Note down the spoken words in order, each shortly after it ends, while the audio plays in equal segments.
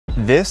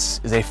This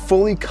is a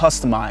fully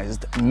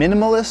customized,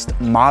 minimalist,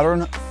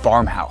 modern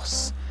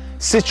farmhouse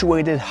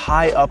situated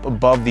high up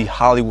above the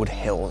Hollywood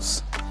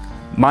Hills.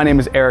 My name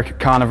is Erik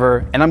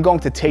Conover, and I'm going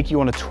to take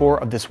you on a tour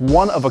of this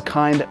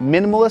one-of-a-kind,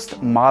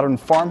 minimalist, modern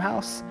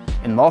farmhouse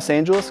in Los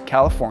Angeles,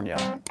 California.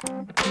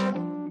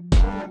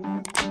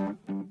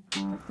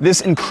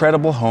 This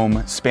incredible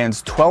home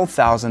spans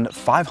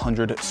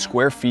 12,500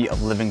 square feet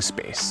of living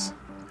space.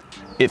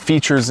 It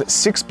features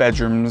 6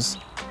 bedrooms,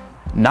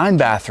 9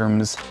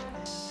 bathrooms,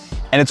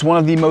 and it's one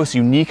of the most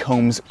unique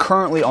homes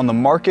currently on the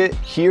market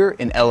here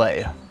in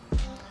LA.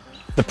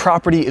 The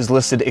property is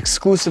listed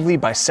exclusively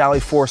by Sally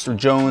Forrester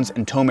Jones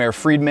and Tomer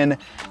Friedman,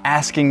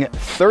 asking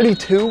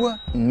 $32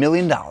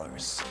 million.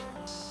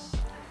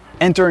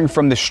 Entering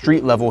from the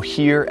street level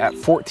here at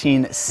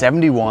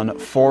 1471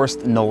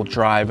 Forest Knoll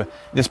Drive,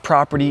 this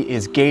property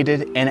is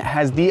gated and it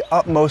has the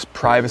utmost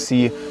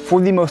privacy for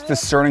the most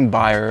discerning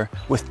buyer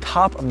with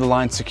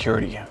top-of-the-line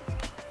security.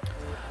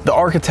 The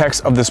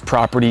architects of this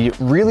property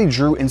really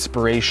drew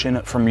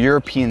inspiration from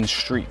European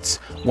streets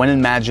when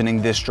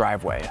imagining this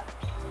driveway.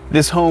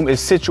 This home is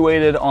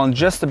situated on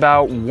just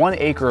about 1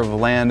 acre of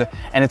land,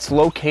 and it's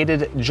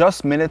located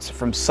just minutes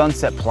from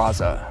Sunset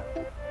Plaza.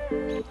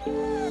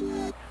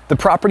 The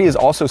property is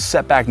also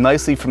set back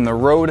nicely from the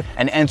road,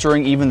 and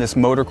entering even this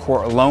motor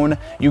court alone,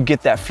 you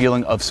get that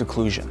feeling of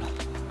seclusion.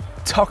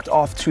 Tucked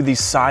off to the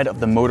side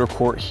of the motor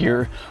court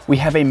here, we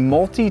have a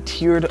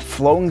multi-tiered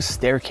flowing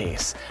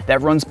staircase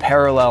that runs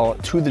parallel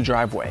to the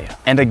driveway.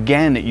 And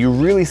again, you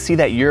really see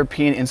that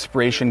European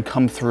inspiration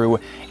come through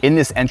in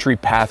this entry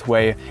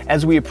pathway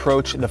as we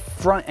approach the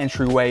front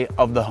entryway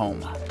of the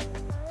home.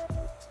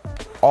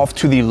 Off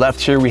to the left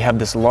here, we have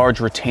this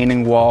large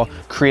retaining wall,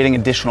 creating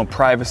additional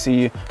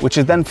privacy, which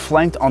is then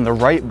flanked on the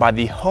right by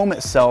the home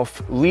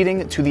itself,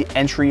 leading to the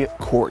entry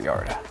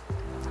courtyard.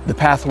 The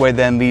pathway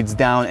then leads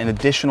down an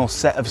additional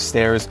set of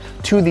stairs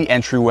to the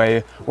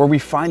entryway, where we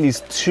find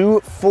these 2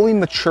 fully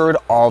matured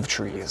olive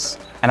trees.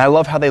 And I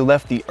love how they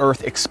left the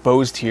earth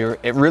exposed here.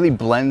 It really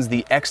blends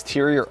the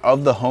exterior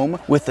of the home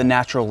with the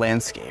natural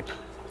landscape.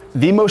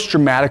 The most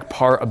dramatic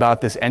part about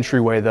this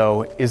entryway,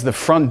 though, is the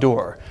front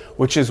door,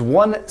 which is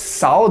one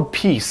solid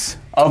piece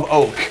of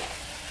oak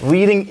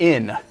leading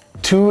in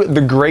to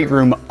the great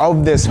room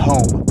of this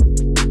home.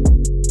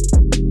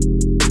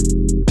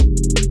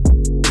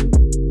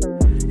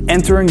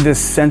 Entering this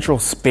central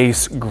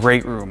space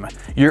great room,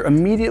 you're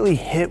immediately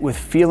hit with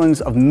feelings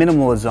of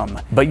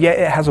minimalism, but yet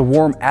it has a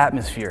warm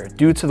atmosphere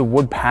due to the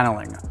wood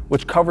paneling,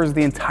 which covers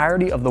the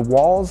entirety of the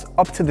walls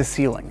up to the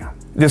ceiling.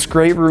 This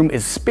great room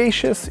is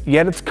spacious,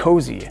 yet it's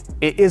cozy.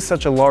 It is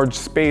such a large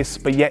space,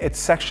 but yet it's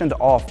sectioned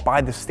off by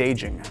the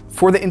staging.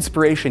 For the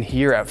inspiration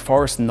here at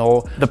Forest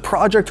Knoll, the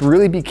project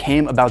really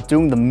became about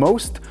doing the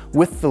most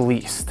with the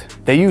least.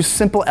 They used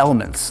simple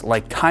elements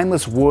like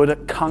timeless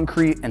wood,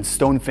 concrete, and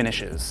stone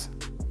finishes.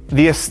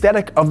 The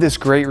aesthetic of this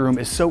great room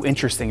is so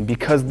interesting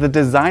because the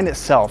design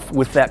itself,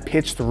 with that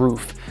pitched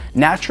roof,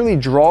 naturally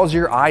draws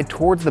your eye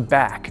towards the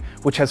back,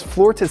 which has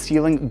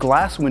floor-to-ceiling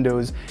glass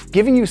windows,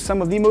 giving you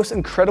some of the most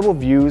incredible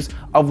views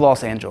of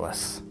Los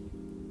Angeles.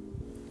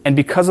 And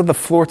because of the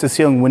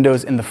floor-to-ceiling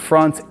windows in the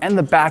front and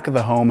the back of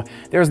the home,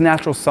 there's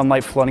natural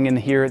sunlight flooding in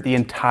here the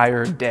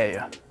entire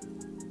day.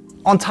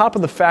 On top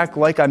of the fact,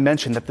 like I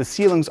mentioned, that the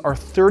ceilings are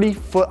 30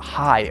 foot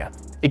high.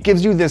 It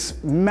gives you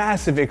this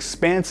massive,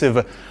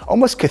 expansive,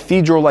 almost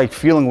cathedral-like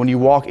feeling when you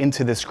walk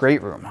into this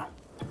great room.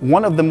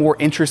 One of the more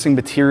interesting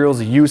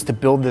materials used to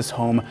build this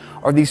home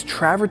are these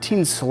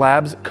travertine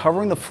slabs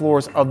covering the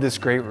floors of this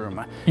great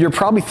room. You're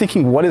probably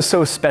thinking, what is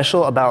so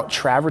special about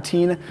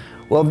travertine?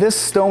 Well, this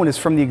stone is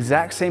from the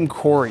exact same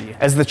quarry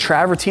as the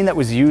travertine that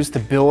was used to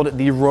build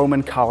the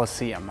Roman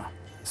Colosseum.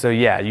 So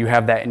yeah, you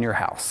have that in your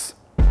house.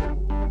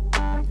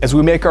 As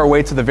we make our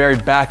way to the very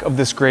back of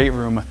this great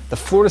room, the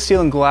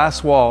floor-to-ceiling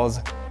glass walls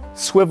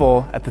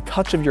swivel at the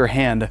touch of your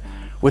hand,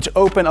 which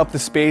open up the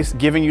space,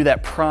 giving you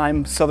that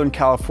prime Southern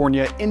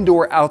California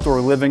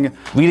indoor-outdoor living,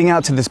 leading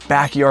out to this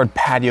backyard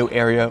patio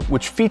area,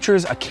 which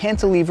features a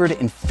cantilevered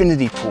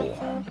infinity pool.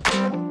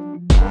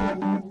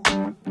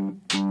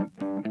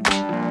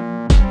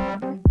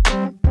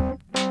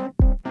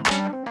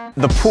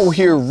 The pool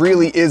here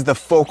really is the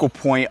focal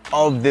point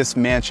of this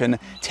mansion,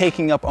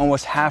 taking up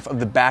almost half of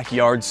the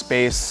backyard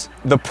space.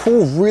 The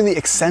pool really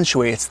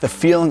accentuates the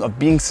feeling of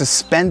being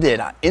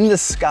suspended in the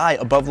sky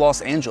above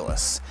Los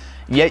Angeles,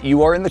 yet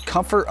you are in the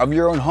comfort of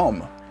your own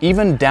home.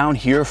 Even down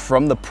here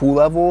from the pool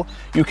level,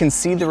 you can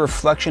see the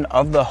reflection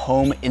of the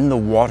home in the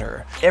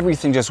water.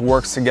 Everything just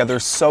works together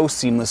so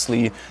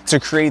seamlessly to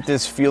create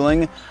this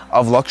feeling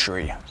of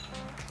luxury.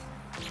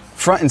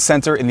 Front and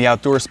center in the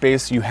outdoor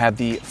space, you have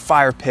the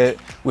fire pit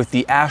with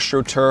the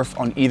AstroTurf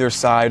on either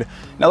side.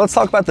 Now let's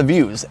talk about the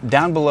views.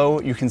 Down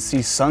below, you can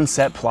see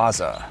Sunset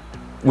Plaza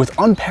with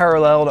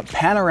unparalleled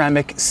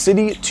panoramic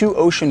city to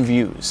ocean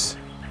views.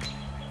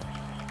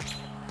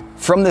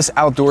 From this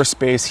outdoor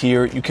space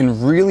here, you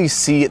can really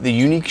see the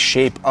unique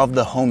shape of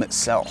the home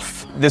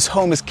itself. This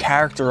home is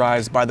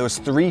characterized by those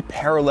 3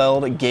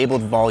 paralleled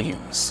gabled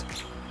volumes.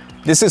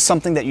 This is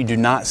something that you do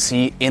not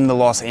see in the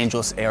Los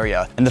Angeles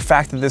area, and the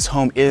fact that this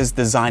home is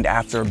designed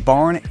after a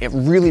barn, it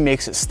really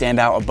makes it stand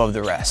out above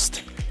the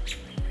rest.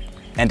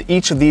 And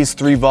each of these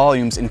 3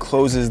 volumes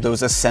encloses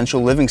those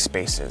essential living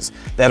spaces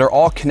that are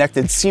all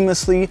connected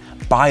seamlessly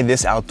by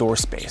this outdoor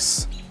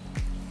space.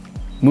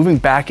 Moving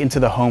back into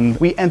the home,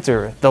 we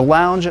enter the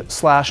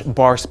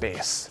lounge/bar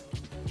space.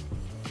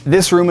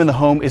 This room in the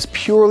home is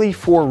purely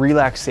for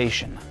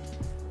relaxation.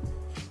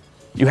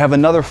 You have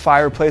another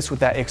fireplace with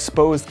that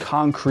exposed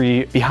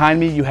concrete. Behind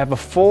me, you have a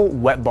full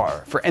wet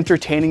bar for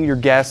entertaining your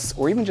guests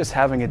or even just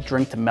having a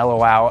drink to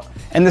mellow out.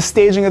 And the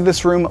staging of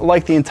this room,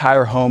 like the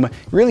entire home,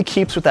 really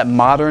keeps with that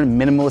modern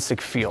minimalistic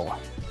feel.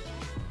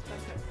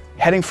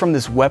 Heading from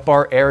this wet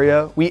bar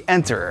area, we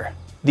enter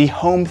the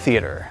home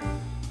theater.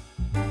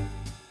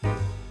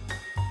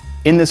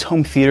 In this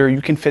home theater,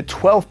 you can fit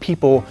 12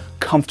 people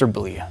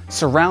comfortably.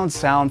 Surround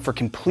sound for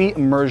complete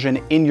immersion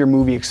in your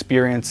movie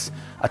experience.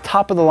 A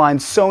top-of-the-line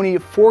Sony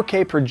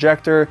 4K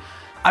projector.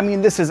 I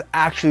mean, this is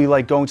actually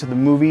like going to the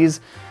movies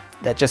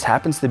that just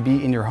happens to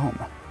be in your home.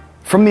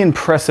 From the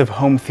impressive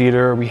home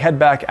theater, we head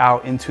back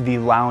out into the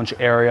lounge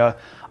area,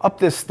 up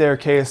this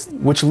staircase,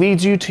 which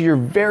leads you to your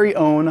very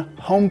own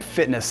home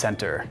fitness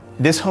center.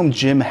 This home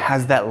gym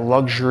has that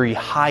luxury,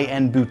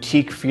 high-end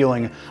boutique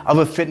feeling of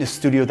a fitness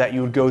studio that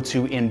you would go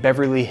to in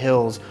Beverly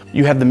Hills.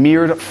 You have the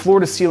mirrored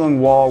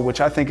floor-to-ceiling wall, which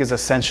I think is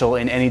essential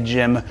in any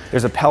gym.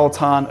 There's a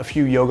Peloton, a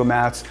few yoga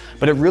mats,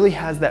 but it really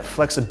has that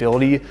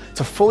flexibility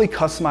to fully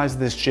customize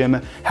this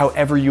gym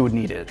however you would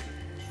need it.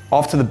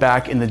 Off to the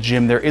back in the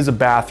gym, there is a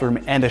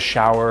bathroom and a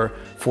shower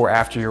for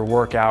after your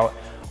workout.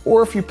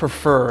 Or if you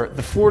prefer,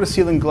 the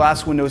floor-to-ceiling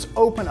glass windows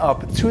open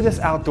up to this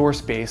outdoor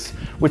space,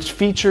 which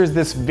features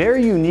this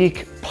very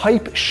unique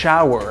pipe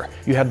shower.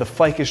 You have the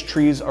ficus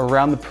trees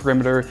around the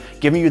perimeter,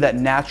 giving you that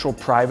natural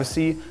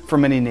privacy for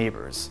many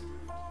neighbors.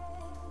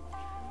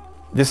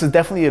 This is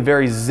definitely a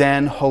very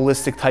zen,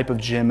 holistic type of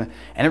gym,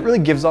 and it really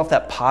gives off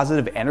that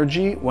positive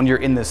energy when you're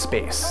in this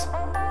space.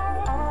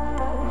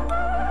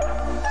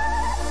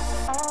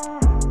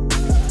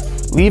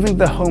 Leaving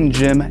the home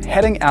gym,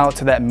 heading out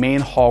to that main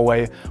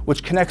hallway,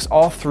 which connects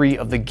all 3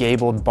 of the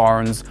gabled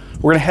barns.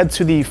 We're gonna head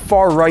to the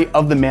far right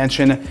of the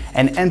mansion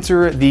and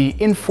enter the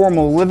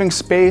informal living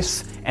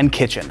space and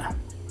kitchen.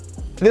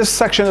 This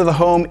section of the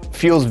home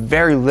feels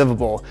very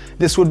livable.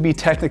 This would be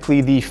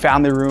technically the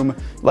family room.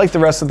 Like the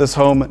rest of this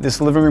home, this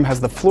living room has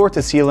the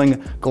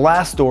floor-to-ceiling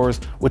glass doors,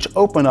 which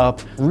open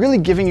up, really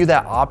giving you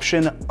that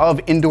option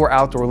of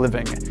indoor-outdoor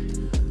living.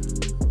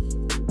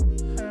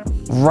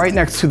 Right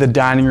next to the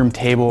dining room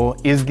table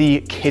is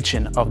the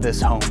kitchen of this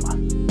home.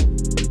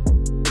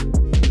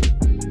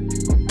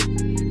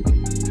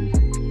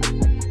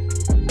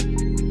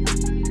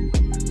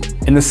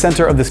 In the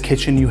center of this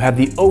kitchen, you have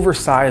the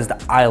oversized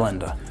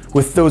island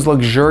with those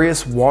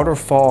luxurious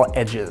waterfall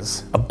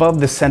edges.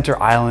 Above the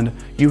center island,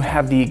 you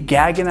have the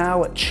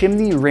Gaggenau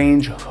chimney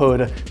range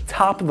hood,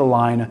 top of the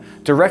line.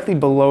 Directly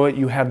below it,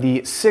 you have the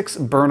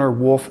 6-burner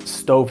Wolf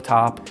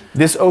stovetop.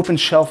 This open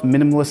shelf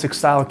minimalistic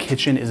style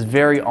kitchen is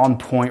very on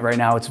point right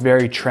now. It's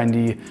very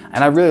trendy,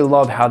 and I really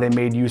love how they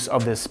made use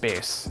of this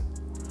space.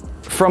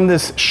 From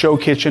this show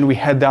kitchen, we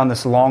head down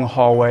this long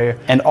hallway,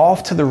 and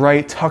off to the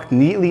right, tucked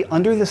neatly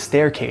under the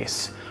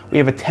staircase, we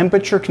have a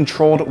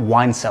temperature-controlled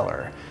wine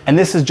cellar. And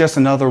this is just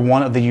another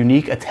one of the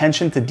unique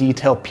attention to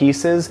detail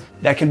pieces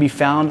that can be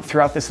found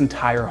throughout this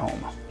entire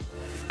home.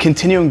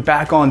 Continuing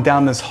back on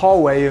down this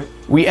hallway,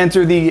 we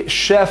enter the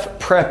chef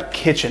prep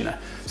kitchen.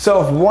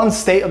 So if one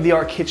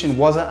state-of-the-art kitchen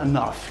wasn't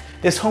enough,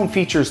 this home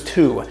features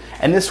 2,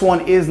 and this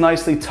one is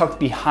nicely tucked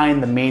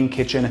behind the main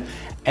kitchen.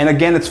 And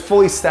again, it's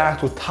fully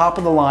stacked with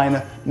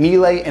top-of-the-line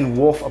Miele and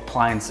Wolf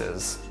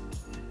appliances.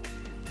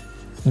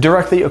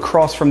 Directly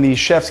across from the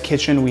chef's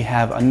kitchen, we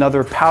have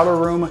another powder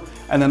room,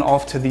 and then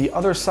off to the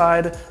other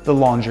side, the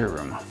laundry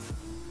room.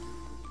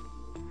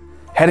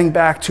 Heading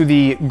back to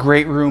the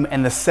great room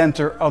and the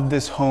center of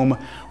this home,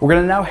 we're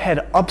gonna now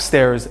head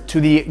upstairs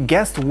to the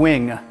guest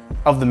wing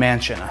of the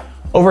mansion.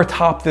 Over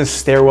top this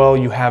stairwell,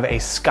 you have a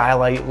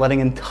skylight letting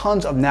in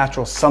tons of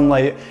natural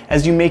sunlight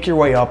as you make your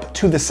way up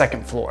to the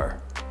 2nd floor.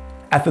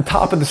 At the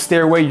top of the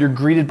stairway, you're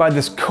greeted by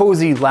this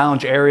cozy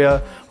lounge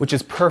area, which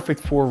is perfect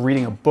for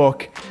reading a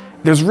book.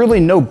 There's really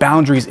no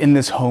boundaries in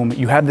this home.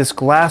 You have this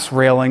glass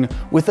railing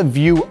with a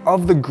view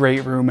of the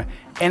great room,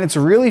 and it's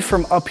really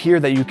from up here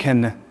that you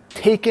can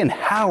take in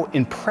how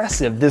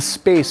impressive this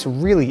space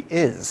really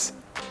is.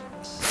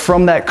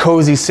 From that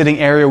cozy sitting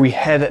area, we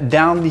head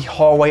down the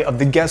hallway of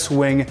the guest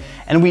wing,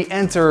 and we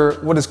enter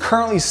what is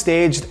currently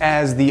staged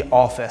as the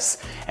office.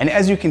 And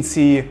as you can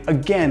see,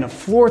 again,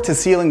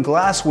 floor-to-ceiling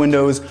glass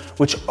windows,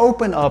 which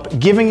open up,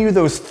 giving you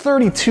those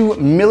 $32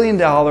 million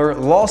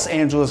Los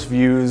Angeles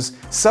views,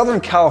 Southern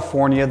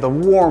California, the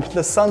warmth,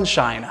 the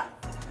sunshine.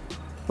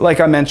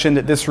 Like I mentioned,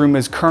 this room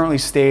is currently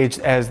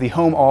staged as the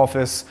home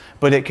office,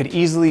 but it could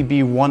easily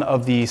be one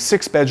of the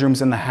 6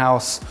 bedrooms in the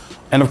house.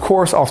 And of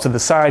course, off to the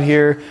side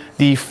here,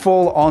 the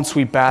full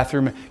ensuite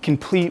bathroom,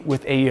 complete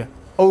with a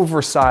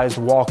oversized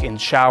walk-in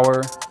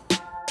shower.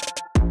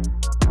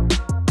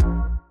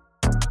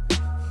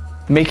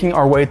 Making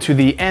our way to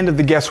the end of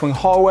the guest wing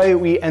hallway,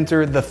 we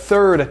enter the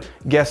third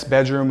guest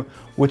bedroom,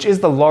 which is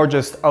the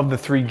largest of the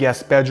 3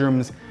 guest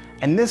bedrooms.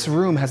 And this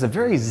room has a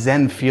very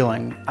zen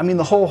feeling. I mean,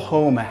 the whole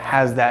home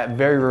has that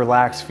very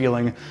relaxed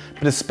feeling,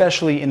 but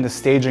especially in the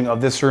staging of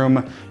this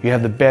room, you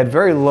have the bed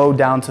very low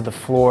down to the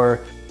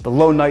floor, the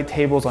low night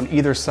tables on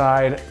either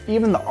side,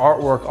 even the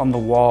artwork on the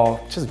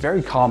wall, just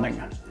very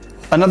calming.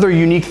 Another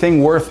unique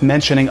thing worth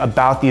mentioning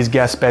about these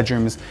guest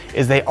bedrooms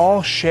is they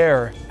all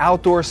share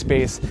outdoor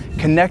space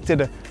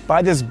connected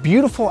by this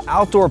beautiful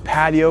outdoor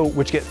patio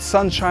which gets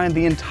sunshine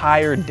the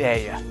entire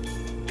day.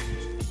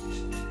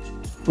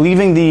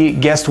 Leaving the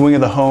guest wing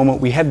of the home,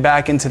 we head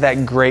back into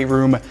that great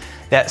room,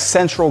 that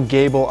central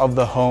gable of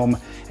the home.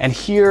 And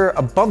here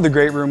above the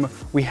great room,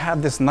 we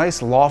have this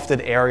nice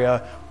lofted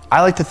area.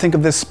 I like to think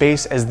of this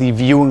space as the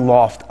viewing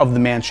loft of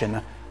the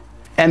mansion.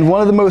 And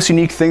one of the most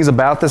unique things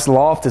about this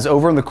loft is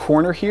over in the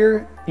corner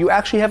here, you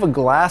actually have a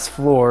glass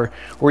floor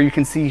where you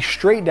can see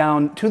straight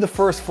down to the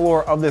first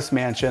floor of this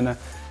mansion.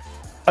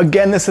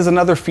 Again, this is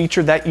another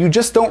feature that you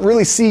just don't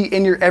really see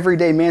in your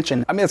everyday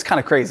mansion. I mean, it's kind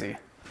of crazy.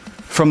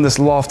 From this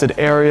lofted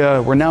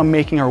area, we're now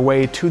making our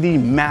way to the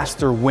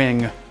master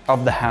wing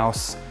of the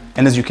house.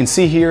 And as you can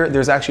see here,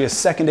 there's actually a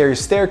secondary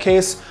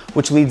staircase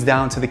which leads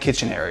down to the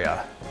kitchen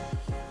area.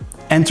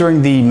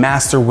 Entering the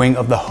master wing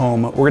of the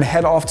home, we're gonna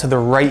head off to the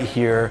right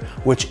here,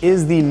 which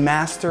is the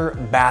master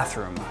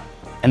bathroom.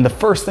 And the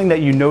first thing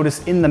that you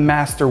notice in the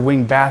master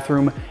wing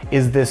bathroom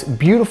is this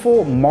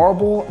beautiful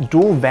marble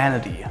dual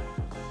vanity.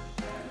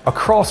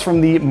 Across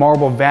from the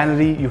marble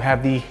vanity, you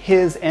have the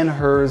his and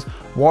hers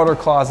water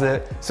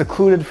closet,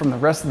 secluded from the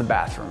rest of the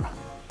bathroom.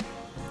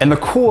 And the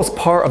coolest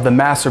part of the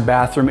master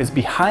bathroom is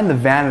behind the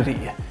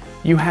vanity.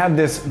 You have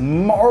this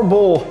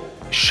marble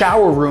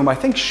shower room. I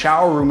think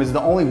shower room is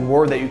the only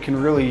word that you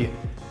can really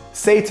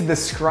say to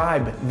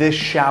describe this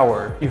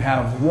shower. You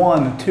have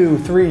 1, 2,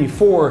 3,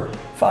 4,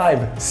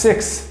 5,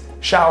 6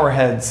 shower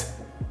heads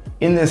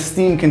in this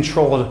steam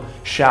controlled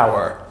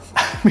shower.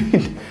 I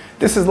mean,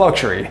 this is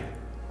luxury.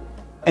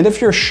 And if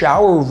your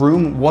shower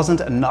room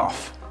wasn't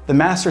enough, the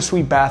master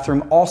suite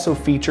bathroom also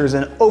features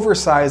an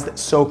oversized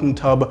soaking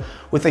tub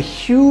with a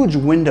huge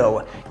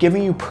window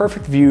giving you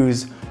perfect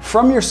views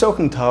from your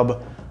soaking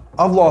tub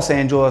of Los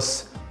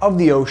Angeles, of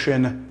the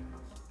ocean.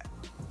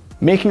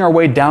 Making our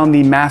way down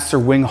the master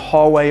wing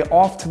hallway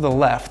off to the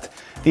left,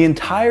 the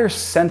entire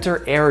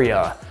center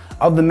area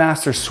of the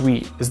master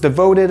suite is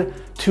devoted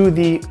to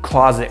the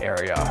closet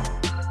area.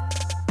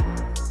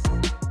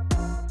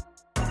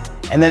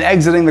 And then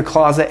exiting the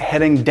closet,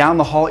 heading down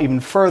the hall even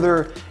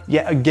further,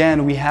 yet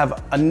again, we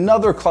have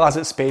another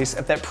closet space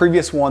if that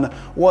previous one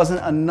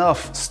wasn't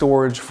enough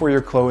storage for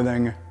your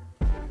clothing.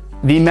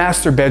 The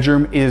master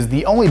bedroom is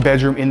the only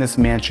bedroom in this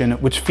mansion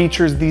which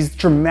features these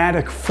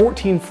dramatic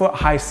 14-foot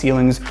high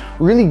ceilings,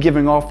 really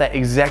giving off that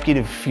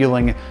executive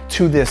feeling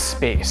to this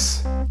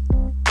space.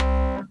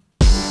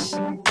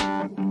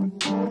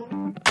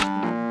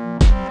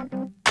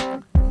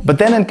 But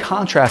then in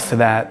contrast to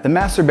that, the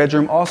master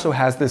bedroom also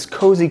has this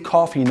cozy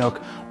coffee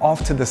nook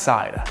off to the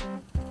side.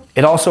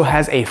 It also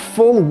has a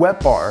full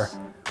wet bar,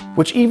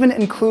 which even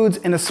includes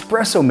an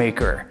espresso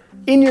maker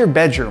in your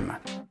bedroom.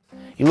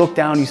 You look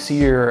down, you see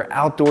your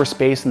outdoor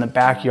space in the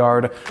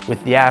backyard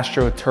with the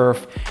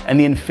AstroTurf and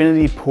the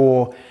infinity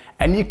pool,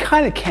 and you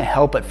kind of can't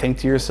help but think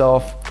to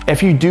yourself,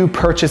 if you do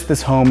purchase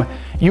this home,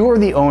 you are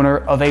the owner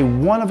of a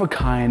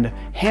one-of-a-kind,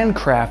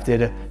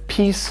 handcrafted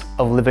piece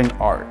of living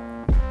art.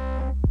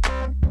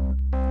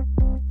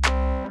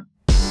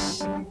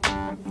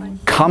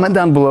 Comment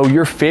down below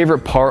your favorite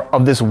part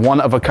of this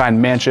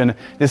one-of-a-kind mansion.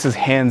 This is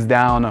hands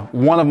down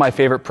one of my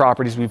favorite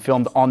properties we've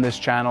filmed on this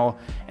channel.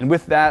 And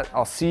with that,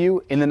 I'll see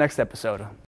you in the next episode.